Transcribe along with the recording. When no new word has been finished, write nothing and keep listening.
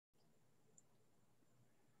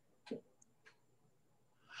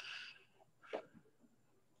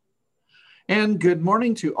And good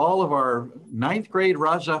morning to all of our ninth grade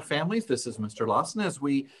Raja families. This is Mr. Lawson as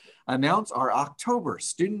we announce our October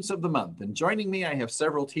Students of the Month. And joining me, I have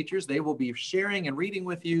several teachers. They will be sharing and reading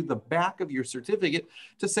with you the back of your certificate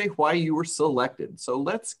to say why you were selected. So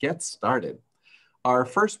let's get started. Our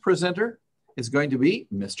first presenter is going to be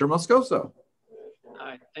Mr. Moscoso.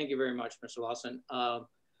 Hi, thank you very much, Mr. Lawson.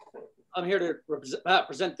 I'm here to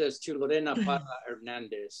present this to Lorena Parra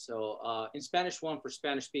Hernandez. So in Spanish 1 for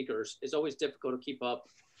Spanish speakers, it's always difficult to keep up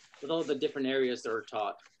with all the different areas that are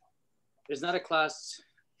taught. It's not a class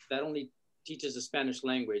that only teaches the Spanish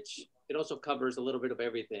language. It also covers a little bit of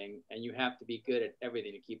everything, and you have to be good at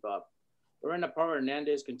everything to keep up. Lorena Parra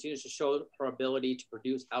Hernandez continues to show her ability to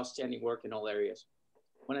produce outstanding work in all areas.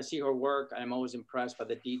 When I see her work, I'm always impressed by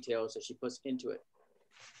the details that she puts into it.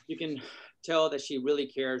 You can tell that she really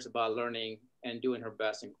cares about learning and doing her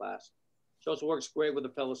best in class. She also works great with the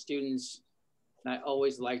fellow students. And I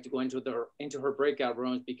always like to go into her breakout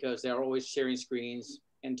rooms because they're always sharing screens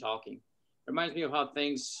and talking. It reminds me of how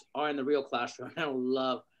things are in the real classroom. I would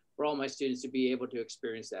love for all my students to be able to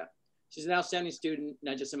experience that. She's an outstanding student,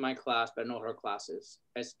 not just in my class, but in all her classes,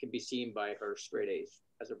 as can be seen by her straight A's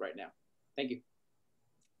as of right now. Thank you.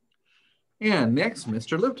 And next,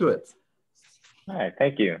 Mr. Liptowitz. Hi,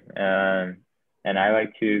 thank you. And I'd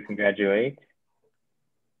like to congratulate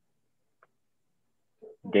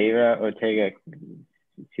Deva Ortega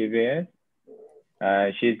Silvia.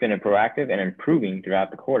 She's been proactive and improving throughout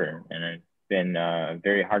the quarter, and has been a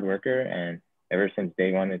very hard worker, and ever since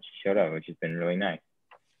day one that she showed up, which has been really nice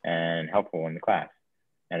and helpful in the class,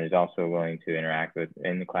 and is also willing to interact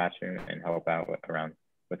in the classroom and help out around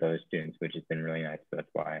with other students, which has been really nice. So that's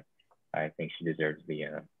why I think she deserves the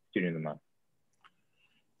Student of the Month.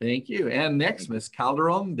 Thank you. And next, Ms.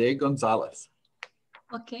 Calderon de Gonzalez.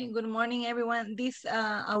 Okay, good morning, everyone. This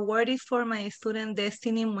award is for my student,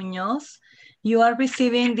 Destiny Munoz. You are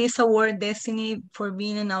receiving this award, Destiny, for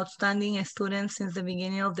being an outstanding student since the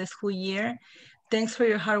beginning of the school year. Thanks for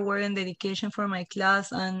your hard work and dedication for my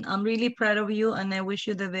class, and I'm really proud of you, and I wish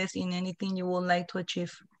you the best in anything you would like to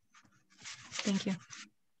achieve. Thank you.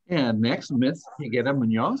 And next, Ms. Higuera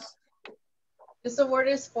Munoz. This award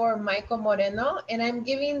is for Michael Moreno, and I'm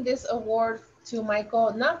giving this award to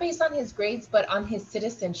Michael, not based on his grades, but on his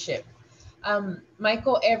citizenship.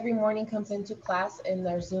 Michael every morning comes into class in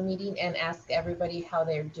their Zoom meeting and asks everybody how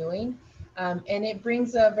they're doing. And it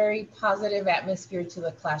brings a very positive atmosphere to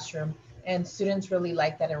the classroom, and students really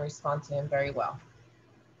like that and respond to him very well.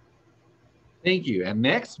 Thank you. And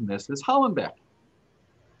next, Mrs. Hollenbeck.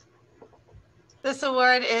 This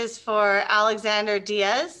award is for Alexander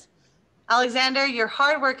Diaz. Alexander, your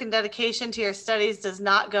hard work and dedication to your studies does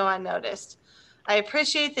not go unnoticed. I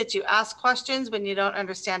appreciate that you ask questions when you don't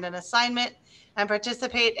understand an assignment and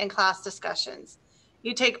participate in class discussions.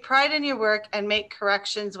 You take pride in your work and make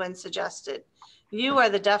corrections when suggested. You are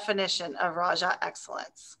the definition of Raja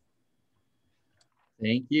excellence.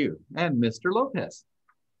 Thank you. And Mr. Lopez.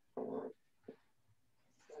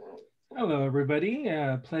 Hello, everybody.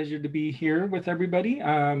 Pleasure to be here with everybody.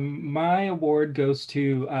 My award goes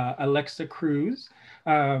to Alexa Cruz.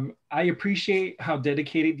 I appreciate how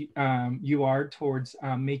dedicated you are towards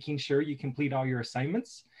making sure you complete all your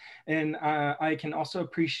assignments. And I can also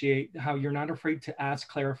appreciate how you're not afraid to ask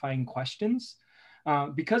clarifying questions.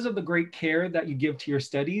 Because of the great care that you give to your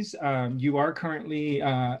studies, you are currently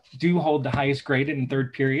do hold the highest grade in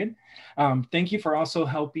third period. Thank you for also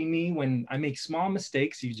helping me when I make small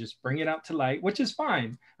mistakes. You just bring it out to light, which is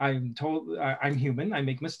fine. I'm human, I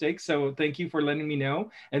make mistakes. So thank you for letting me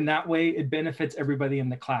know. And that way it benefits everybody in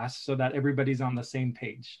the class so that everybody's on the same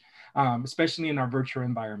page. Especially in our virtual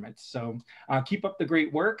environments. So keep up the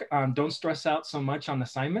great work. Don't stress out so much on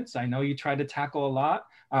assignments. I know you try to tackle a lot.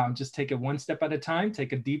 Just take it one step at a time,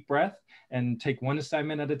 take a deep breath, and take one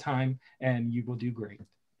assignment at a time, and you will do great.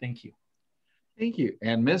 Thank you. Thank you.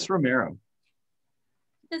 And Ms. Romero.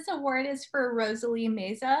 This award is for Rosalie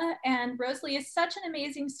Meza, and Rosalie is such an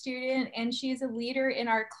amazing student, and she's a leader in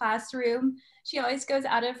our classroom. She always goes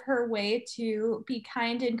out of her way to be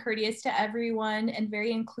kind and courteous to everyone and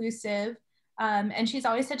very inclusive. And she's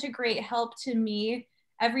always such a great help to me.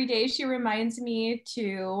 Every day she reminds me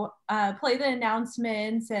to play the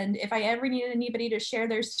announcements, and if I ever need anybody to share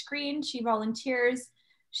their screen, she volunteers.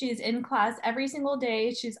 She's in class every single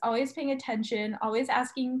day. She's always paying attention, always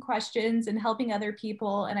asking questions and helping other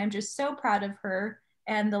people. And I'm just so proud of her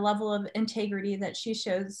and the level of integrity that she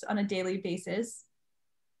shows on a daily basis.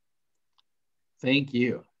 Thank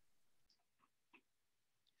you.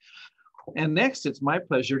 And next, it's my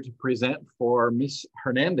pleasure to present for Ms.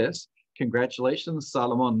 Hernandez. Congratulations,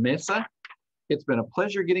 Salomon Mesa. It's been a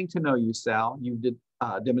pleasure getting to know you, Sal. You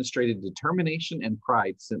demonstrated determination and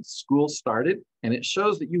pride since school started, and it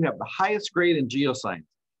shows that you have the highest grade in geoscience.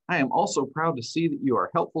 I am also proud to see that you are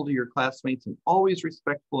helpful to your classmates and always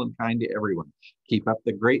respectful and kind to everyone. Keep up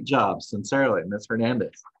the great job. Sincerely, Ms.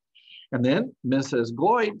 Hernandez. And then Mrs.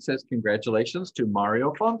 Gloyd says, congratulations to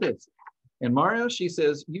Mario Fontes. And Mario, she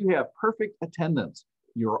says, you have perfect attendance.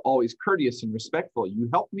 You're always courteous and respectful. You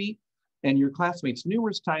helped me and your classmates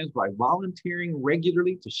numerous times by volunteering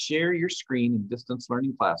regularly to share your screen in distance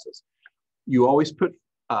learning classes. You always put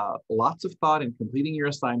lots of thought in completing your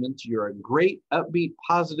assignments. You're a great, upbeat,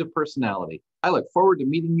 positive personality. I look forward to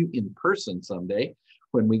meeting you in person someday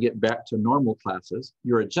when we get back to normal classes.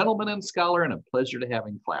 You're a gentleman and scholar and a pleasure to have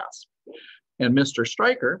in class. And Mr.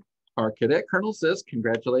 Stryker, our cadet colonel, says,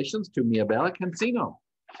 congratulations to Miabella Cancino.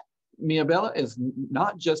 Miabella is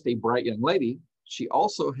not just a bright young lady, she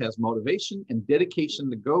also has motivation and dedication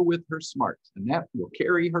to go with her smarts, and that will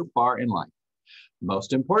carry her far in life.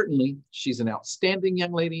 Most importantly, she's an outstanding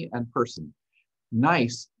young lady and person.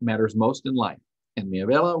 Nice matters most in life, and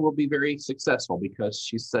Miabella will be very successful because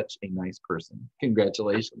she's such a nice person.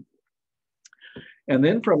 Congratulations. And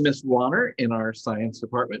then from Miss Warner in our science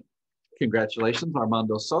department, congratulations,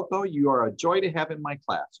 Armando Soto. You are a joy to have in my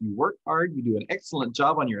class. You work hard, you do an excellent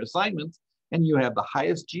job on your assignments, and you have the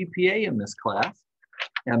highest GPA in this class.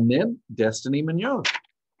 And then Destiny Munoz.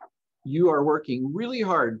 You are working really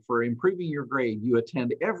hard for improving your grade. You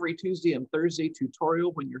attend every Tuesday and Thursday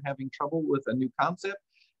tutorial when you're having trouble with a new concept.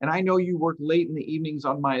 And I know you work late in the evenings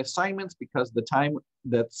on my assignments because the time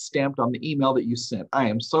that's stamped on the email that you sent. I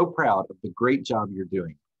am so proud of the great job you're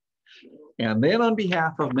doing. And then on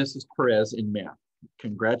behalf of Mrs. Perez in math,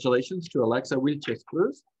 congratulations to Alexa Wilches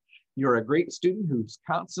Cruz. You're a great student who's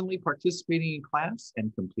constantly participating in class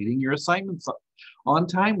and completing your assignments on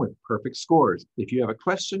time with perfect scores. If you have a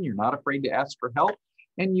question, you're not afraid to ask for help,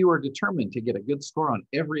 and you are determined to get a good score on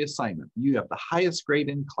every assignment. You have the highest grade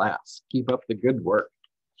in class. Keep up the good work.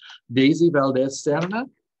 Daisy Valdez Serna,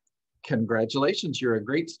 congratulations. You're a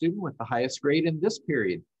great student with the highest grade in this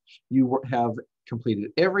period. You have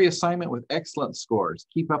completed every assignment with excellent scores.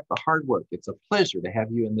 Keep up the hard work. It's a pleasure to have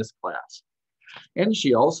you in this class. And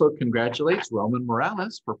she also congratulates Roman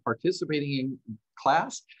Morales for participating in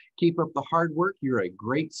class. Keep up the hard work. You're a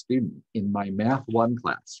great student in my Math 1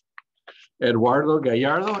 class. Eduardo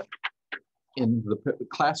Gallardo, in the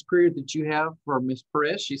class period that you have for Ms.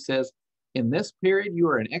 Perez, she says, in this period, you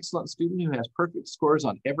are an excellent student who has perfect scores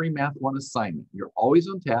on every Math 1 assignment. You're always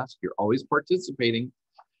on task. You're always participating.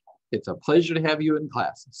 It's a pleasure to have you in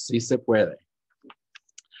class. Si se puede.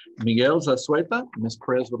 Miguel Zazueta, Ms.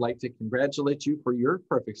 Perez would like to congratulate you for your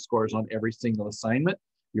perfect scores on every single assignment.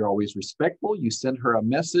 You're always respectful. You send her a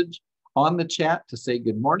message on the chat to say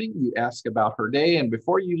good morning. You ask about her day, and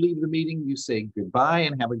before you leave the meeting, you say goodbye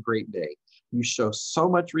and have a great day. You show so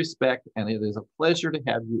much respect, and it is a pleasure to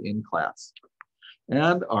have you in class.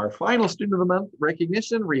 And our final student of the month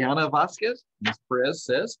recognition, Rihanna Vasquez. Ms. Perez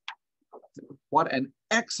says, what an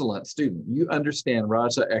excellent student. You understand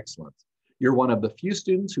Raja excellence. You're one of the few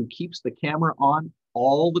students who keeps the camera on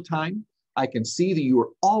all the time. I can see that you are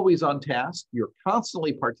always on task. You're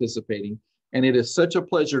constantly participating, and it is such a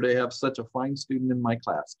pleasure to have such a fine student in my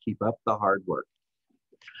class. Keep up the hard work.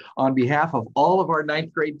 On behalf of all of our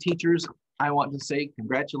 9th grade teachers, I want to say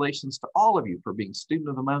congratulations to all of you for being Student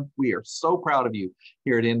of the Month. We are so proud of you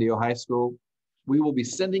here at Indio High School. We will be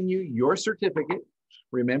sending you your certificate.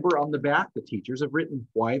 Remember, on the back, the teachers have written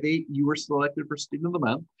why you were selected for Student of the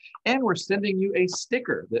Month, and we're sending you a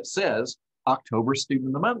sticker that says October Student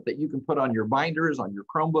of the Month that you can put on your binders, on your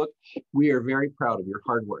Chromebook. We are very proud of your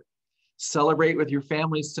hard work. Celebrate with your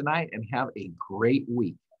families tonight and have a great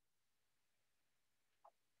week.